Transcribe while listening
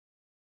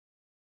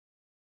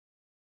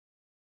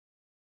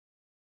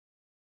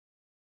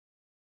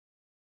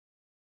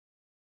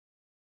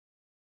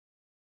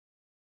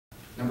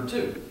Number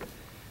two,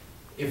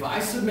 if I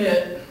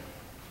submit,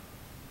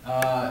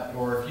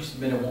 or if you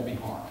submit, it won't be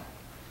harmed.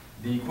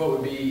 The quote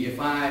would be, if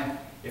I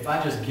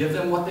just give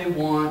them what they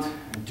want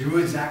and do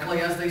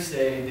exactly as they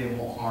say, they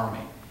won't harm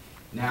me.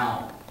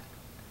 Now,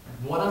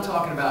 what I'm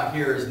talking about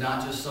here is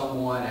not just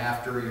someone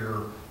after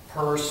your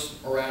purse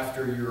or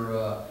after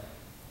your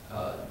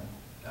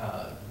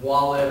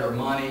wallet or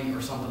money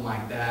or something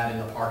like that in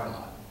the parking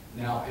lot.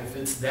 Now, if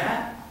it's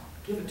that,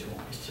 give it to them.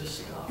 It's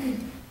just stuff.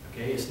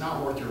 Okay? It's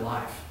not worth your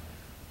life.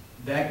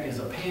 That is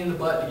a pain in the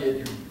butt to get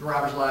your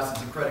driver's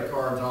license and credit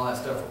cards and all that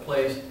stuff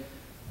replaced,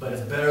 but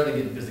it's better than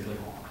getting physically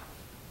harmed.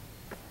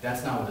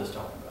 That's not what this is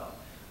talking about.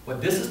 What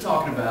this is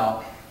talking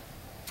about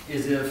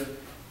is if,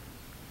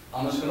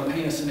 I'm just going to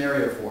paint a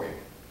scenario for you.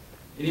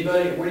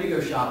 Anybody, where do you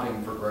go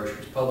shopping for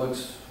groceries?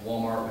 Publix,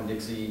 Walmart,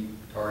 Winn-Dixie,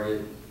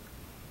 Target?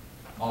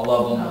 All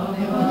of them?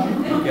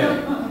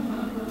 Okay.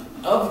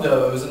 Of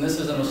those, and this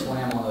isn't a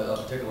slam on a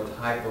particular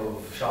type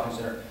of shopping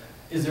center,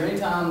 is there any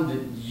time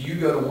that you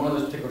go to one of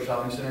those particular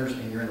shopping centers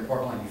and you're in the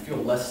parking lot and you feel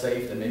less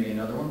safe than maybe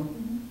another one?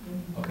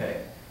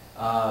 Okay.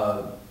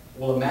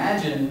 Well,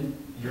 imagine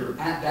you're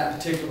at that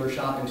particular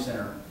shopping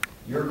center.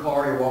 Your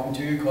car, you're walking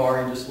to your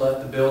car, you just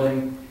left the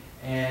building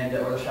and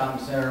or the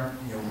shopping center,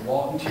 you're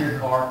walking to your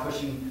car,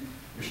 pushing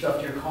your stuff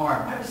to your car,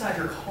 and right beside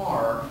your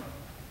car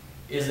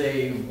is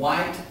a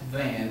white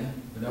van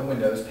with no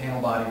windows,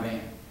 panel body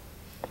van.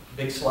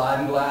 Big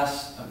sliding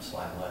glass,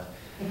 sliding glass.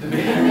 The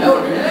big, hey, how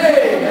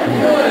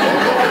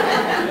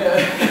you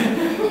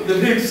doing? The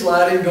big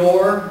sliding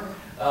door.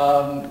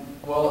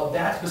 Well,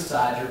 that's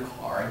beside your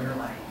car, and you're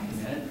like, wait a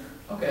minute,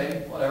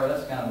 okay, whatever,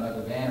 that's kind of like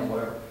the van or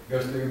whatever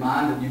goes through your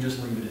mind, and you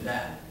just leave it at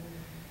that.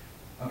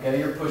 Okay,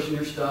 you're pushing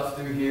your stuff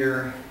through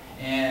here,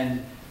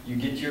 and you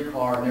get to your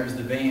car, and there's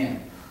the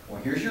van.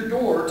 Well, here's your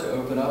door to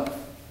open up,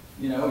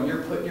 you know, and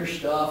you're putting your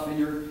stuff in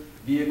your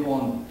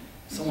vehicle, and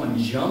someone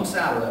jumps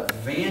out of that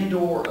van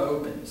door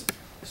opens.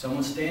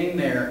 Someone's standing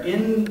there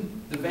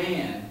in the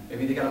van.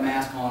 Maybe they got a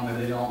mask on,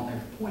 maybe they don't.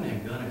 They're pointing a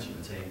gun at you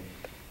and saying,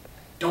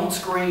 don't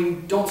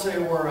scream, don't say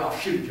a word, I'll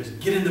shoot. Just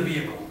get in the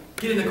vehicle.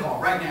 Get in the car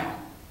right now.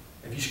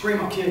 If you scream,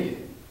 I'll kill you.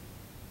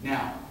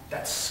 Now,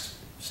 that's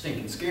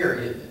stinking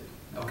scary, isn't it?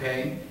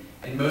 Okay?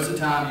 And most of the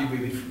time, you'd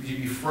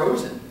be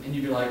frozen. And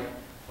you'd be like,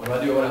 what do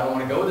I do? I don't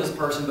want to go with this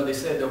person, but they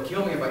said they'll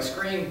kill me if I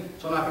scream,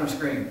 so I'm not going to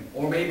scream.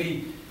 Or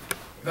maybe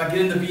if I get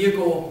in the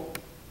vehicle,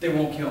 they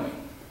won't kill me.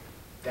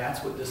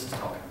 That's what this is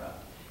talking about.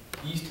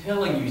 He's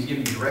telling you, he's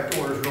giving you direct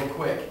orders real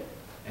quick,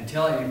 and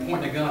telling you,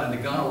 pointing a gun, and the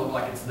gun will look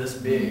like it's this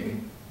big,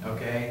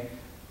 okay?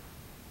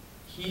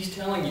 He's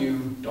telling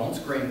you, don't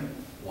scream.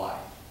 Why?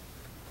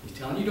 He's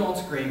telling you don't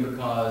scream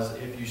because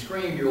if you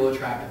scream, you'll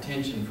attract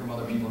attention from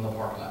other people in the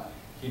parking lot.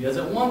 He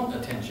doesn't want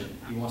attention.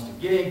 He wants to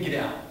get in, get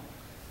out.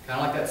 Kind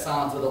of like that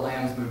Silence of the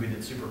Lambs movie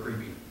that's super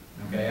creepy.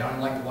 Okay, I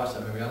don't like to watch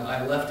that movie.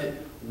 I left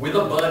it with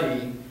a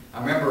buddy, I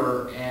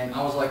remember, and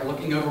I was like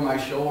looking over my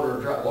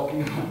shoulder,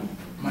 walking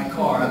my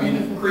car. I mean,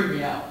 it creeped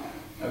me out.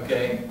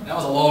 Okay, that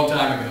was a long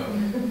time ago.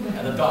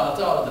 And I saw it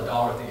at the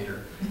Dollar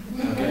Theater.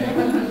 Okay,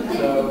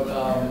 so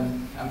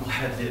I'm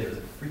glad I did. It was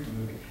a freaky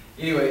movie.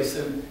 Anyway,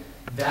 so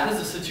that is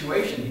the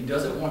situation. He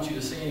doesn't want you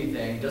to see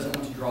anything. He doesn't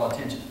want you to draw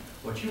attention.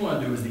 What you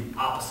want to do is the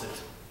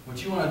opposite.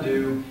 What you want to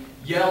do,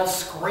 yell,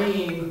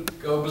 scream,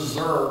 go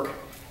berserk,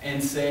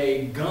 and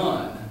say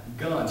gun,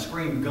 gun,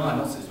 scream gun.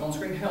 Don't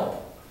scream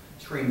help.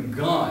 Scream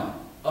gun.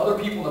 Other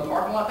people in the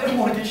parking lot, they don't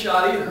want to get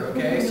shot either,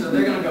 okay? So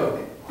they're going to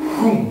go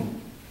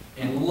boom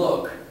and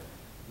look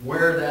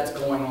where that's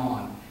going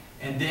on.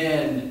 And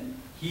then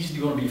he's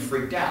going to be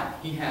freaked out.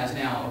 He has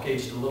now, okay,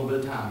 just a little bit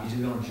of time. He's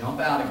going to jump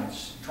out and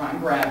try and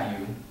grab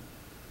you,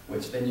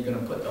 which then you're going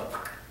to put the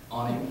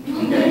on him,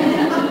 okay?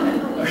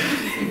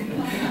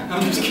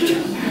 I'm just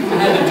kidding. I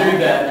had to do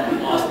that.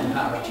 Austin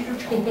Powers. Judo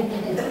chop.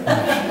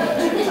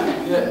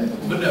 Yeah,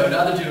 but no,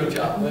 not the judo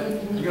chop. But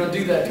you're going to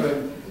do that to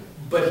him.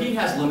 But he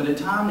has limited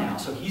time now,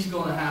 so he's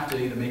going to have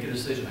to either make a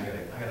decision. I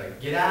gotta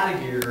get out of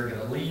here, I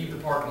gotta leave the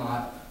parking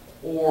lot,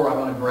 or I'm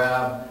going to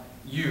grab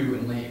you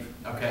and leave.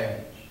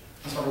 Okay,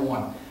 that's number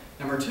one.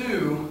 Number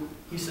two,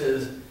 he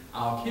says,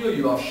 I'll kill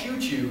you, I'll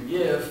shoot you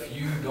if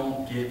you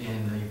don't get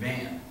in the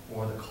van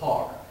or the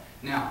car.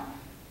 Now,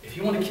 if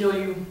he wanted to kill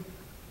you,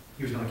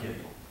 he was going to kill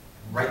you.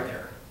 Right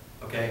there.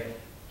 Okay?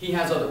 He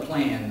has other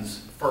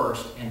plans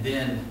first, and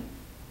then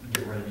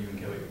get rid of you and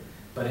kill you.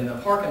 But in the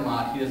parking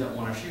lot, he doesn't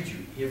want to shoot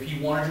you. If he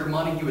wanted your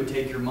money, he would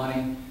take your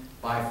money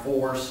by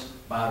force,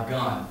 by a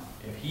gun.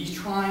 If he's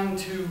trying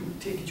to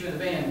get you in the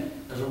van,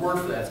 there's a word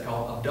for that. It's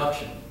called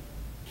abduction,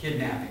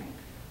 kidnapping.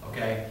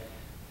 Okay?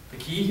 The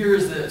key here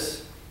is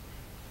this.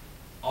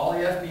 All the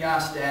FBI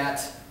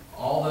stats,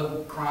 all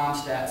the crime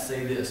stats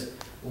say this.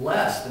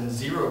 Less than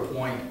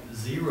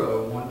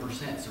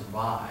 0.01%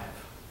 survive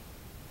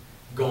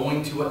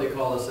going to what they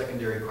call the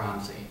secondary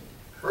crime scene.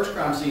 First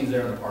crime scene is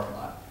there in the parking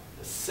lot.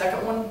 The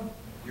second one,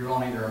 you're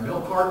on either a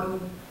milk carton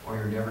or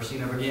you're never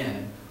seen of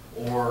again,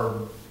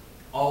 or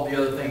all the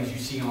other things you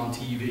see on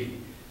TV,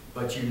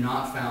 but you're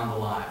not found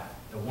alive.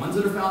 The ones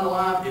that are found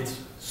alive, it's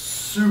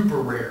super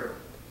rare.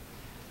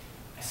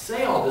 I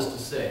say all this to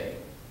say,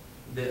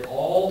 that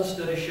all the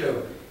studies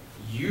show,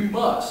 you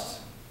must,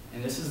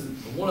 and this is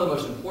one of the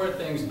most important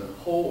things in the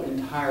whole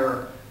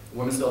entire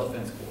women's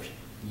self-defense course,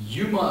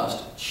 you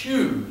must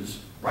choose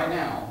right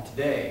now,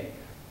 today,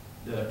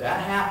 that if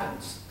that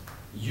happens,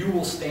 you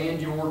will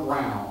stand your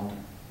ground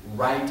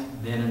right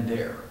then and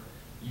there.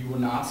 You will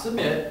not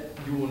submit.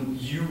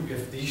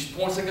 If he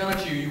points a gun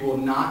at you, you will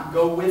not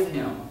go with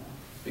him.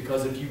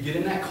 Because if you get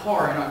in that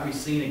car, you're not going to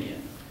be seen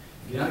again.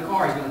 If you get in the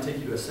car, he's going to take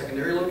you to a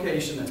secondary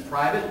location that's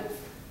private,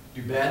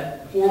 do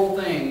bad, horrible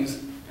things,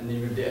 and then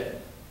you're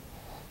dead.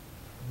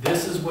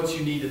 This is what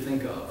you need to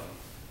think of.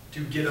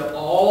 To get up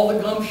all the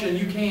gumption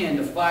you can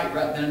to fight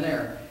right then and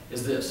there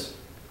is this.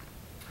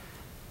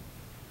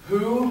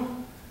 Who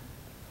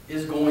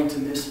is going to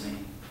miss me?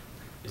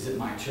 Is it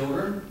my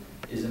children?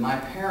 Is it my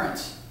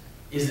parents?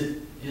 Is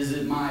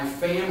it my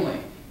family?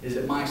 Is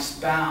it my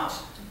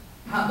spouse?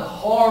 The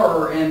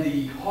horror and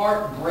the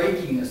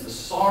heartbreakingness, the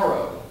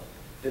sorrow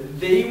that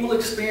they will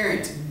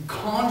experience,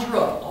 conjure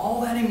up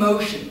all that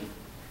emotion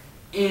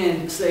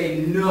and say,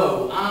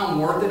 no, I'm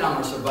worth it, I'm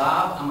going to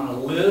survive, I'm going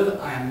to live,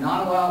 I am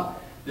not allowed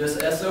this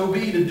SOB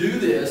to do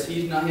this,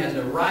 he has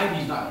no right,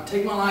 he's not going to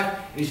take my life,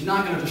 and he's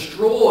not going to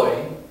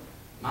destroy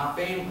my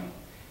family.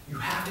 You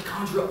have to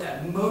conjure up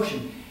that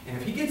emotion. And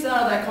if he gets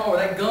out of that car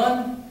with that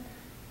gun,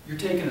 you're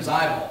taking his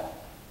eyeball.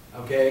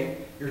 Okay?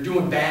 You're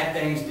doing bad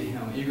things to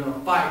him. You're going to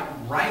fight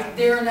right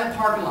there in that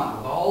parking lot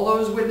with all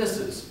those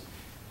witnesses.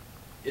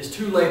 It's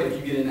too late if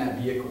you get in that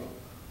vehicle.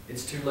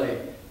 It's too late.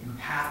 You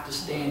have to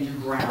stand your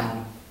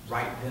ground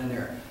right then and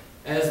there.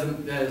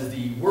 As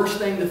the worst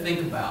thing to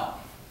think about.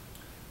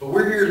 But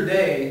we're here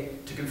today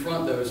to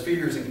confront those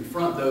fears and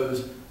confront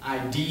those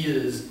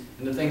ideas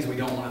and the things we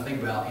don't want to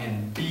think about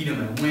and beat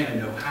them and win and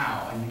know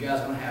how. And you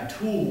guys are going to have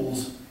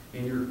tools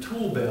in your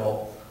tool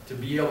belt to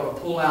be able to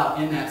pull out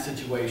in that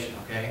situation,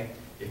 okay?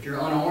 If you're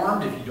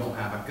unarmed, if you don't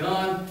have a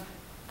gun,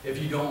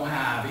 if you don't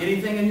have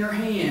anything in your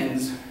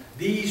hands,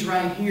 these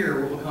right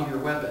here will become your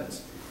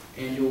weapons.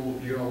 And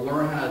you're going to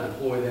learn how to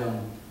deploy them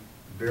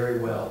very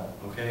well,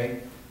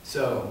 okay?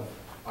 So,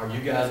 are you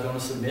guys going to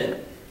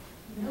submit?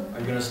 Are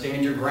you going to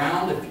stand your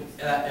ground if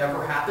that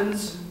ever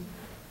happens?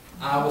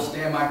 I will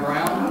stand my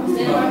ground. I'm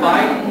going to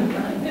fight.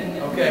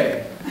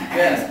 Okay.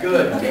 Yes,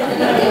 good.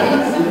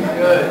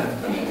 Good.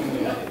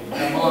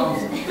 And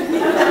moms.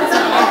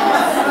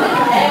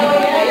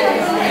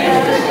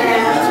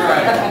 That's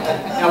right.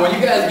 Now, when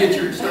you guys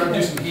start to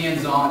do some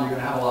hands-on, you're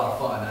going to have a lot of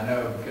fun. I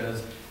know,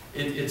 because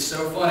it's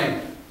so funny.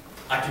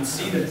 I can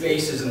see the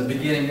faces in the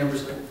beginning. They're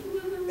just like,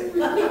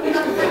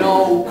 and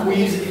all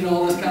queasy and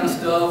all this kind of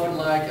stuff, and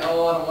like,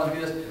 oh, I don't want to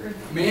do this.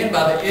 Man,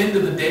 by the end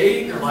of the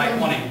day, they're like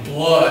wanting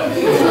blood.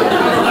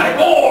 They're like,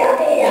 more,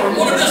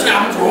 what if this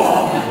happens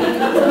wrong?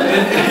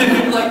 And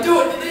you're like,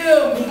 do it to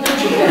them.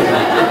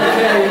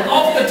 Okay,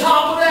 off the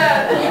top of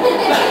that.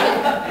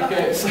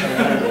 Okay, so.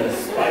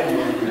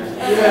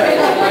 Yeah,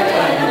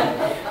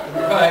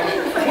 right.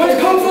 When's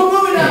Kung Fu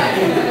movie night?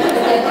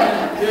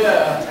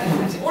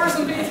 Yeah. Order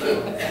some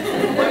pizza.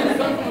 Bring the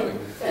Kung Fu movie.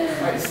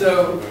 All right,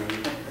 so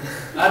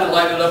I had to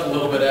lighten it up a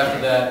little bit after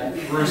that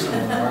gruesome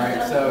one, all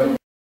right? So.